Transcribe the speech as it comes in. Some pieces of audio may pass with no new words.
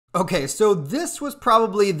Okay, so this was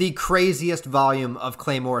probably the craziest volume of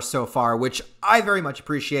Claymore so far, which I very much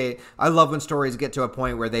appreciate. I love when stories get to a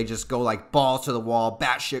point where they just go like balls to the wall,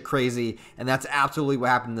 batshit crazy, and that's absolutely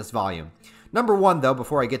what happened in this volume. Number one, though,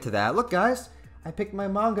 before I get to that, look, guys, I picked my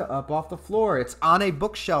manga up off the floor. It's on a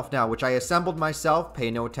bookshelf now, which I assembled myself.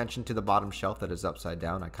 Pay no attention to the bottom shelf that is upside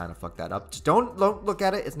down. I kind of fucked that up. Just don't look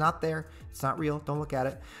at it. It's not there. It's not real. Don't look at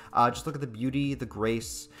it. Just look at the beauty, the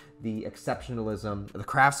grace, the exceptionalism, the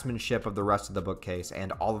craftsmanship of the rest of the bookcase,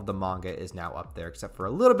 and all of the manga is now up there, except for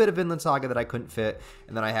a little bit of Vinland Saga that I couldn't fit,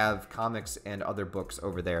 and then I have comics and other books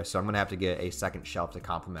over there, so I'm gonna have to get a second shelf to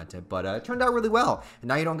complement it. But it turned out really well, and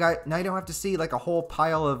now you don't have to see like a whole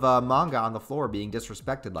pile of manga on the floor being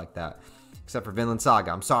disrespected like that. Except for Vinland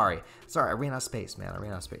Saga. I'm sorry. I ran out of space, man. I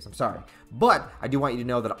ran out of space. I'm sorry. But I do want you to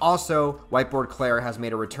know that also Whiteboard Claire has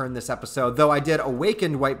made a return this episode, though I did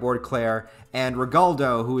awaken Whiteboard Claire and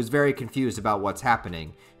Rigaldo, who is very confused about what's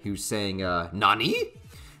happening. He was saying, Nani?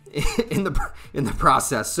 in the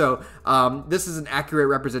process. So this is an accurate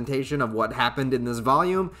representation of what happened in this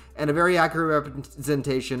volume, and a very accurate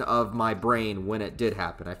representation of my brain when it did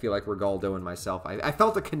happen. I feel like Rigaldo and myself, I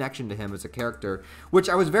felt a connection to him as a character, which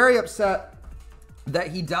I was very upset that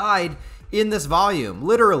he died in this volume,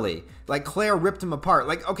 literally. Like, Claire ripped him apart.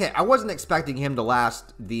 Like, okay, I wasn't expecting him to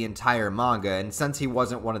last the entire manga, and since he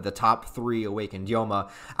wasn't one of the top 3 awakened Yoma,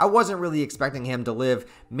 I wasn't really expecting him to live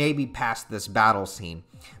maybe past this battle scene.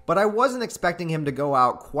 But I wasn't expecting him to go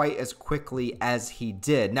out quite as quickly as he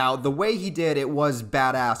did. Now, the way he did, it was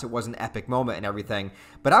badass, it was an epic moment and everything,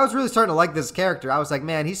 but I was really starting to like this character. I was like,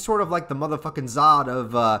 man, he's sort of like the motherfucking Zod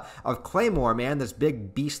of Claymore, man, this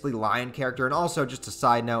big beastly lion character. And also, just a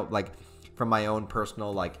side note, like, from my own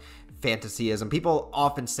personal, like, fantasyism, people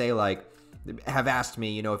often say, like, have asked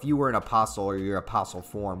me, you know, if you were an apostle or your apostle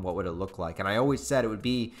form, what would it look like? And I always said it would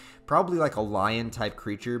be probably like a lion type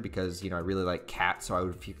creature, because, you know, I really like cats, so I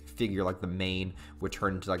would figure like the mane would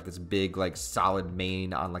turn into like this big, like, solid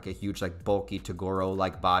mane on like a huge, like, bulky Toguro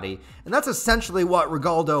like body. And that's essentially what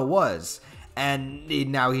Rigaldo was. And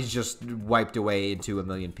now he's just wiped away into a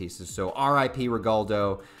million pieces. So R.I.P.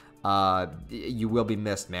 Rigaldo. You will be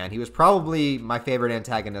missed, man. He was probably my favorite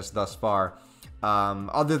antagonist thus far.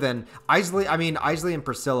 Other than Isley, I mean, Isley and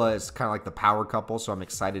Priscilla is kind of like the power couple, so I'm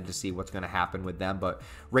excited to see what's going to happen with them. But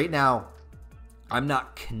right now, I'm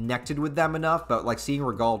not connected with them enough, but like seeing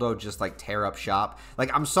Rigaldo just like tear up shop,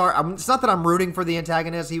 like, I'm sorry, it's not that I'm rooting for the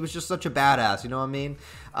antagonist, he was just such a badass, you know what I mean?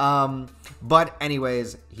 But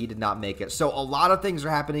anyways, he did not make it. So a lot of things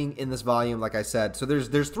are happening in this volume, like I said. So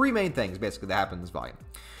there's 3 main things basically that happen in this volume.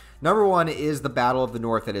 Number one is the Battle of the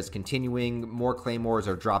North that is continuing. More Claymores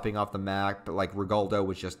are dropping off the map, like Rigaldo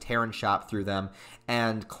was just tearing shop through them,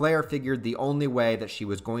 and Claire figured the only way that she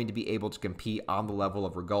was going to be able to compete on the level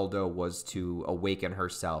of Rigaldo was to awaken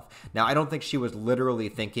herself. Now, I don't think she was literally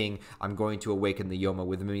thinking, I'm going to awaken the Yoma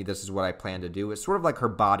with me, this is what I plan to do. It's sort of like her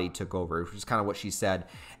body took over, which is kind of what she said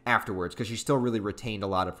afterwards, because she still really retained a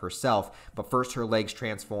lot of herself, but first her legs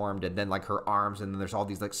transformed, and then like her arms, and then there's all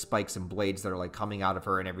these like spikes and blades that are like coming out of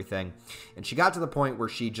her and everything. And she got to the point where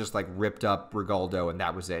she just like ripped up Rigaldo, and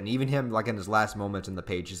that was it. And even him, like in his last moments in the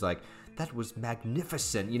page, he's like, that was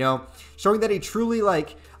magnificent, you know, showing that he truly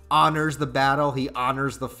like honors the battle, he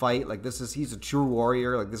honors the fight. Like, he's a true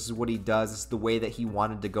warrior, like this is what he does, this is the way that he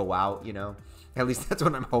wanted to go out, you know. At least that's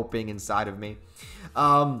what I'm hoping inside of me.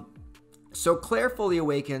 So Claire fully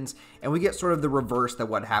awakens, and we get sort of the reverse that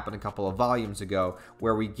what happened a couple of volumes ago,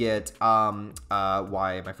 where we get, why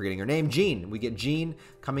am I forgetting her name? Jean. We get Jean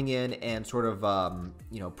coming in and sort of,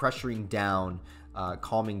 you know, pressuring down,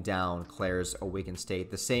 calming down Claire's awakened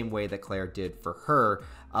state, the same way that Claire did for her.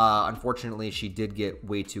 Unfortunately, she did get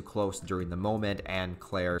way too close during the moment, and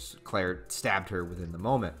Claire stabbed her within the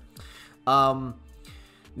moment.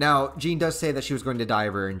 Now, Jean does say that she was going to die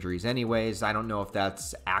of her injuries anyways. I don't know if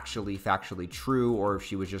that's actually factually true, or if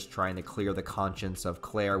she was just trying to clear the conscience of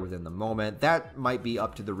Claire within the moment. That might be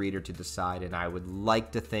up to the reader to decide, and I would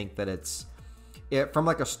like to think that from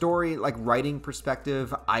like a story, like writing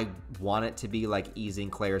perspective, I want it to be like easing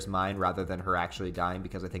Claire's mind rather than her actually dying,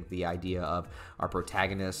 because I think the idea of our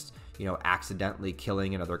protagonist, you know, accidentally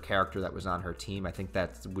killing another character that was on her team, I think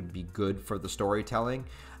that would be good for the storytelling.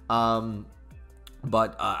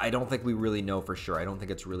 But I don't think we really know for sure. I don't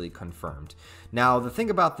think it's really confirmed. Now, the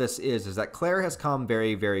thing about this is that Claire has come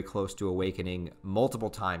very, very close to awakening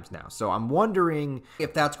multiple times now. So I'm wondering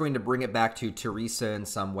if that's going to bring it back to Teresa in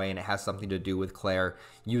some way, and it has something to do with Claire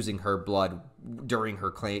using her blood during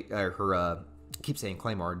during her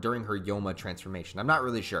Yoma transformation. I'm not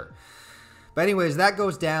really sure. But anyways, that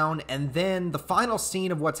goes down, and then the final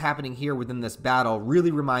scene of what's happening here within this battle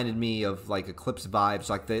really reminded me of like Eclipse vibes.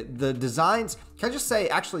 Like the designs, can I just say,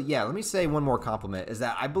 actually, yeah, let me say one more compliment, is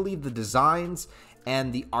that I believe the designs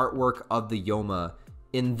and the artwork of the Yoma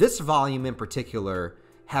in this volume in particular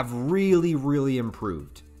have really, really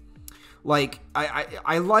improved. Like,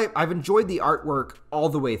 I've enjoyed the artwork all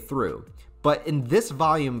the way through. But in this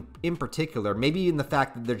volume in particular, maybe in the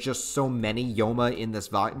fact that there's just so many Yoma in this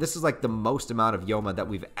volume, this is like the most amount of Yoma that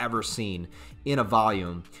we've ever seen in a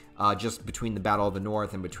volume, just between the Battle of the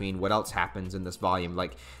North and between what else happens in this volume.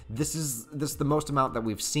 Like, this is the most amount that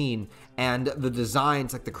we've seen, and the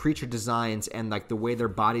designs, like the creature designs and like the way their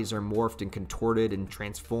bodies are morphed and contorted and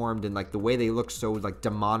transformed, and like the way they look so like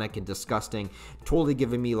demonic and disgusting, totally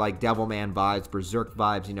giving me like Devilman vibes, Berserk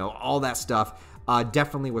vibes, you know, all that stuff.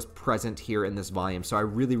 Definitely was present here in this volume. So I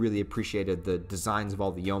really, really appreciated the designs of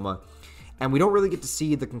all the Yoma. And we don't really get to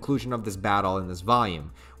see the conclusion of this battle in this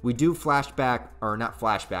volume. We do flashback, or not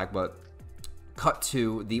flashback, but cut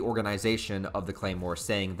to the organization of the Claymore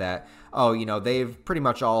saying that, oh, you know, they've pretty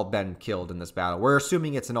much all been killed in this battle. We're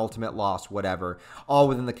assuming it's an ultimate loss, whatever, all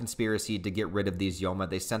within the conspiracy to get rid of these Yoma.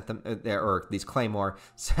 They sent them, or these Claymore,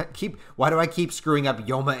 why do I keep screwing up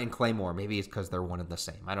Yoma and Claymore? Maybe it's because they're one and the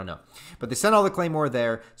same. I don't know. But they sent all the Claymore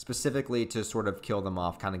there specifically to sort of kill them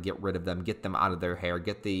off, kind of get rid of them, get them out of their hair,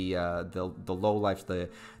 get the lowlifes,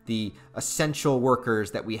 the essential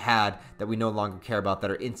workers that we had that we no longer care about,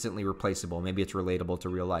 that are instantly replaceable. Maybe it's relatable to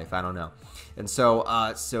real life. I don't know. And so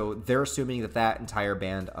so they're assuming that that entire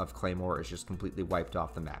band of Claymore is just completely wiped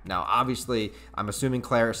off the map. Now, obviously, I'm assuming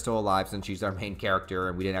Claire is still alive since she's our main character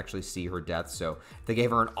and we didn't actually see her death. So if they gave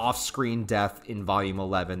her an off-screen death in Volume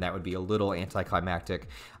 11, that would be a little anticlimactic.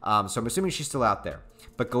 So I'm assuming she's still out there.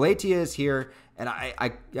 But Galatea is here, and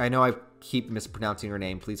I know I keep mispronouncing her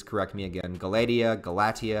name. Please correct me again.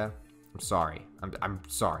 Galatea. I'm sorry. I'm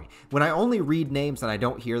sorry. When I only read names and I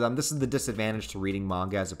don't hear them, this is the disadvantage to reading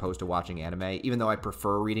manga as opposed to watching anime, even though I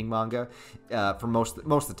prefer reading manga for most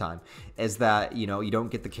of the time, is that, you know, you don't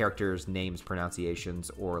get the characters' names,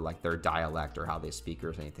 pronunciations, or like their dialect or how they speak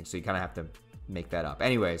or anything. So you kind of have to make that up.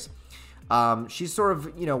 Anyways, she's sort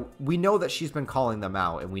of, you know, we know that she's been calling them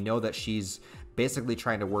out, and we know that she's basically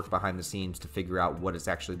trying to work behind the scenes to figure out what is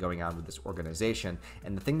actually going on with this organization.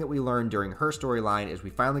 And the thing that we learned during her storyline is we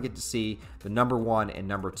finally get to see the #1 and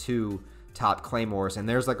 #2 top Claymores, and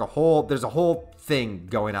there's a whole thing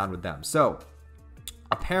going on with them. So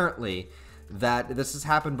apparently that this has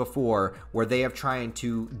happened before, where they have trying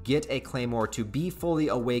to get a Claymore to be fully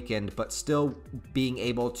awakened but still being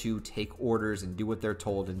able to take orders and do what they're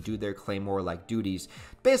told and do their Claymore-like duties,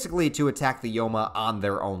 basically to attack the Yoma on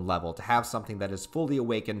their own level, to have something that is fully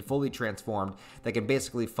awakened, fully transformed, that can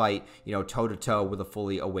basically fight, you know, toe-to-toe with a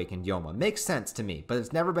fully awakened Yoma. Makes sense to me, but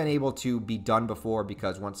it's never been able to be done before,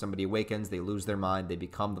 because once somebody awakens, they lose their mind, they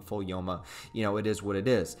become the full Yoma. You know, it is what it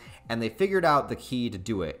is. And they figured out the key to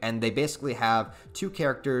do it, and they basically have two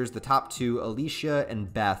characters, the top two, Alicia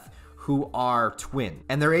and Beth, who are twin,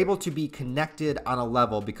 and they're able to be connected on a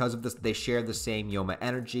level because of this. They share the same Yoma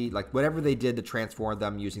energy, like whatever they did to transform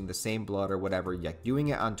them using the same blood or whatever, like doing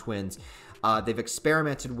it on twins. They've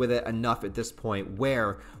experimented with it enough at this point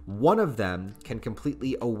where one of them can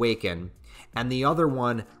completely awaken and the other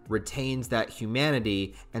one retains that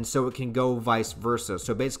humanity, and so it can go vice versa.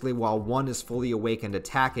 So basically, while one is fully awakened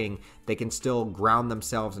attacking, they can still ground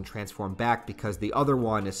themselves and transform back because the other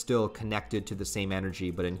one is still connected to the same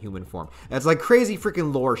energy but in human form. That's like crazy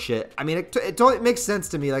freaking lore shit. I mean, it totally makes sense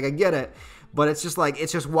to me. Like, I get it. But it's just like,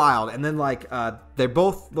 it's just wild. And then like, they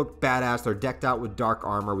both look badass. They're decked out with dark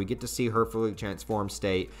armor. We get to see her fully transformed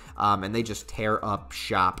state, and they just tear up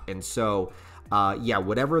shop. And so, yeah,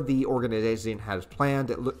 whatever the organization has planned,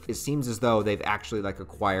 it seems as though they've actually like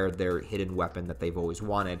acquired their hidden weapon that they've always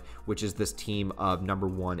wanted, which is this team of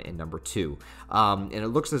 #1 and #2. And it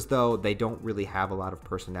looks as though they don't really have a lot of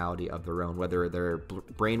personality of their own, whether they're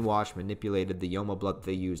brainwashed, manipulated, the Yoma blood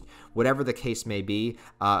they used, whatever the case may be.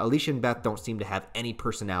 Alicia and Beth don't seem to have any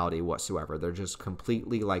personality whatsoever. They're just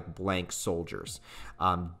completely like blank soldiers,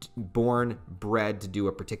 bred to do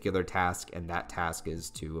a particular task, and that task is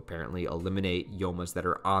to apparently eliminate Yomas that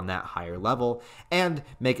are on that higher level and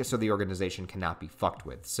make it so the organization cannot be fucked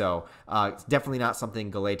with. So it's definitely not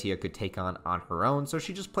something Galatea could take on her own. So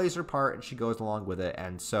she just plays her part and she goes along with it.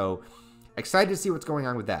 And so excited to see what's going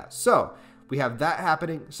on with that. So we have that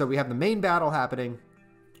happening. So we have the main battle happening.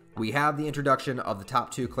 we have the introduction of the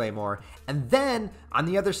top 2 Claymore, and then on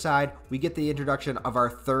the other side, we get the introduction of our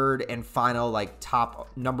third and final, like, top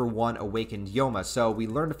number 1 awakened Yoma. So we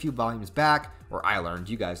learned a few volumes back, or I learned,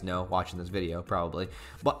 you guys know, watching this video, probably,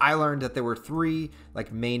 but I learned that there were 3,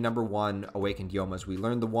 like, main number 1 awakened Yomas. We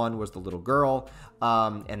learned the one was the little girl,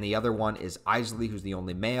 and the other one is Isley, who's the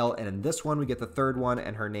only male, and in this one, we get the third one,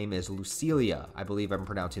 and her name is Lucilia. I believe I'm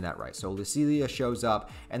pronouncing that right. So Lucilia shows up,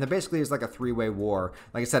 and there basically is like a 3-way war.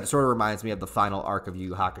 Like I said, it sort of reminds me of the final arc of Yu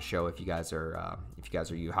Yu Hakusho, if you guys are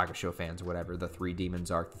Yu Yu Hakusho fans or whatever, the 3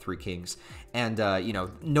 demons arc, the 3 kings, and you know,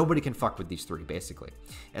 nobody can fuck with these 3 basically,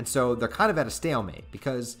 and so they're kind of at a stalemate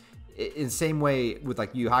because in the same way with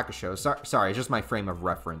like Yu Yu Hakusho, sorry, it's just my frame of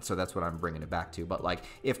reference, so that's what I'm bringing it back to. But like,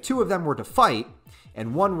 if 2 of them were to fight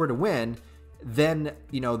and 1 were to win, then,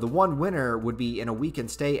 you know, the one winner would be in a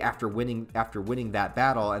weakened state after winning that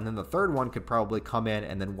battle, and then the third one could probably come in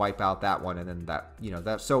and then wipe out that one, and then that, you know,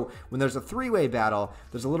 that. So when there's a 3-way battle,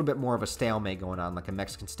 there's a little bit more of a stalemate going on, like a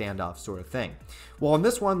Mexican standoff sort of thing. Well, in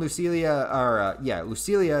this one,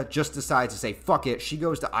 Lucilia just decides to say fuck it. She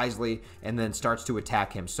goes to Isley and then starts to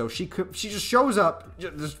attack him. So she just shows up,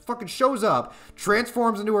 just fucking shows up,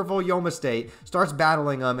 transforms into her full Yoma state, starts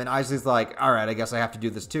battling him, and Isley's like, all right, I guess I have to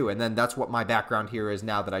do this too. And then that's what my background here is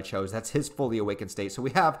now that I chose. That's his fully awakened state. So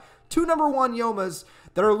we have 2 number 1 Yomas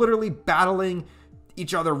that are literally battling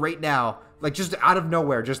each other right now, like just out of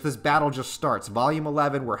nowhere. Just this battle just starts. Volume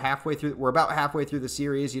 11, we're about halfway through the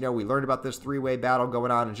series. You know, we learned about this 3-way battle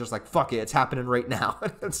going on, and just like, fuck it, it's happening right now.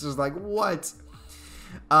 It's just like, what?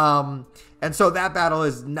 And so that battle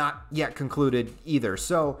is not yet concluded either.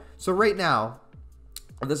 So right now,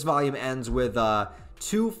 this volume ends with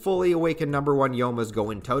 2 fully awakened number 1 Yomas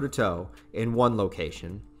going toe-to-toe in one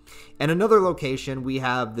location. And another location, we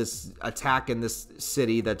have this attack in this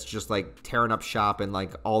city that's just like tearing up shop, and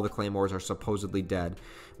like all the Claymores are supposedly dead,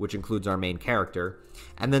 which includes our main character.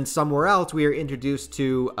 And then somewhere else, we are introduced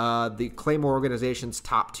to the Claymore organization's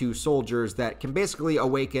top 2 soldiers that can basically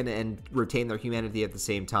awaken and retain their humanity at the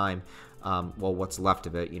same time. Well, what's left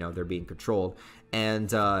of it, you know, they're being controlled.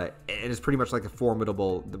 And it is pretty much like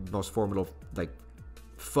the most formidable, like,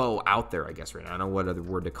 foe out there, I guess, right now. I don't know what other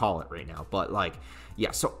word to call it right now, but like,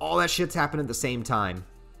 yeah, so all that shit's happening at the same time,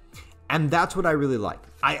 and that's what I really like.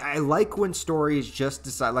 I like when stories just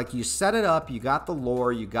decide, like, you set it up, you got the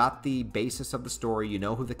lore, you got the basis of the story, you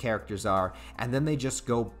know who the characters are, and then they just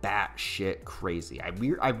go batshit crazy.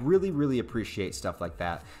 I really appreciate stuff like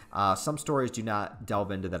that. Some stories do not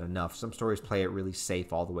delve into that enough. Some stories play it really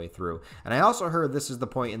safe all the way through. And I also heard this is the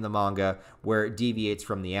point in the manga where it deviates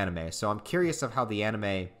from the anime. So I'm curious of how the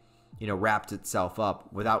anime, you know, wrapped itself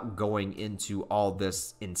up without going into all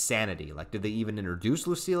this insanity. Like, did they even introduce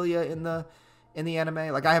Lucilia in the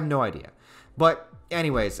anime? Like, I have no idea. But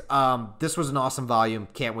anyways, this was an awesome volume.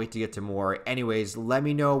 Can't wait to get to more. Anyways, let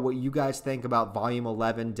me know what you guys think about volume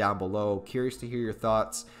 11 down below. Curious to hear your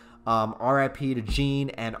thoughts. RIP to Gene,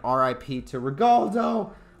 and RIP to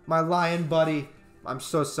Rigaldo, my lion buddy. I'm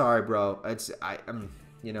so sorry, bro. I'm so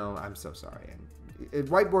sorry. And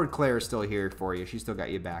Whiteboard Claire is still here for you. She still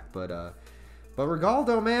got you back. But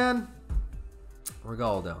Rigaldo, man.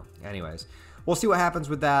 Rigaldo. Anyways, we'll see what happens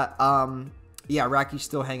with that. Yeah, Raki's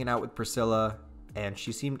still hanging out with Priscilla, and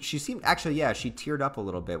she seemed actually, yeah, she teared up a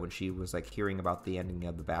little bit when she was like hearing about the ending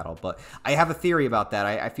of the battle. But I have a theory about that.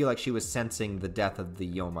 I feel like she was sensing the death of the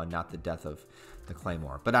Yoma, not the death of the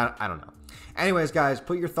Claymore. But I don't know. Anyways, guys,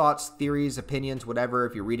 put your thoughts, theories, opinions, whatever.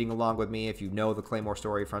 If you're reading along with me, if you know the Claymore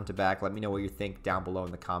story front to back, let me know what you think down below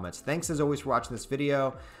in the comments. Thanks as always for watching this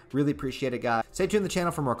video. Really appreciate it, guys. Stay tuned to the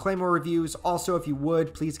channel for more Claymore reviews. Also, if you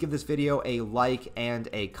would, please give this video a like and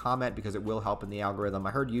a comment, because it will help in the algorithm.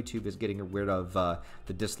 I heard YouTube is getting rid of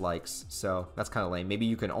the dislikes, so that's kind of lame. Maybe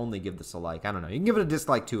you can only give this a like. I don't know. You can give it a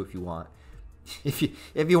dislike too if you want. If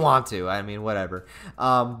you want to, I mean, whatever.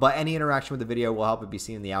 But any interaction with the video will help it be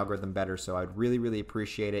seen in the algorithm better, so I'd really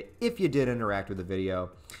appreciate it if you did interact with the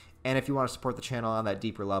video. And if you want to support the channel on that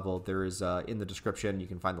deeper level, there is in the description, you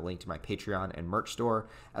can find the link to my Patreon and merch store,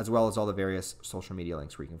 as well as all the various social media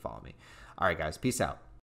links where you can follow me. All right, guys, peace out.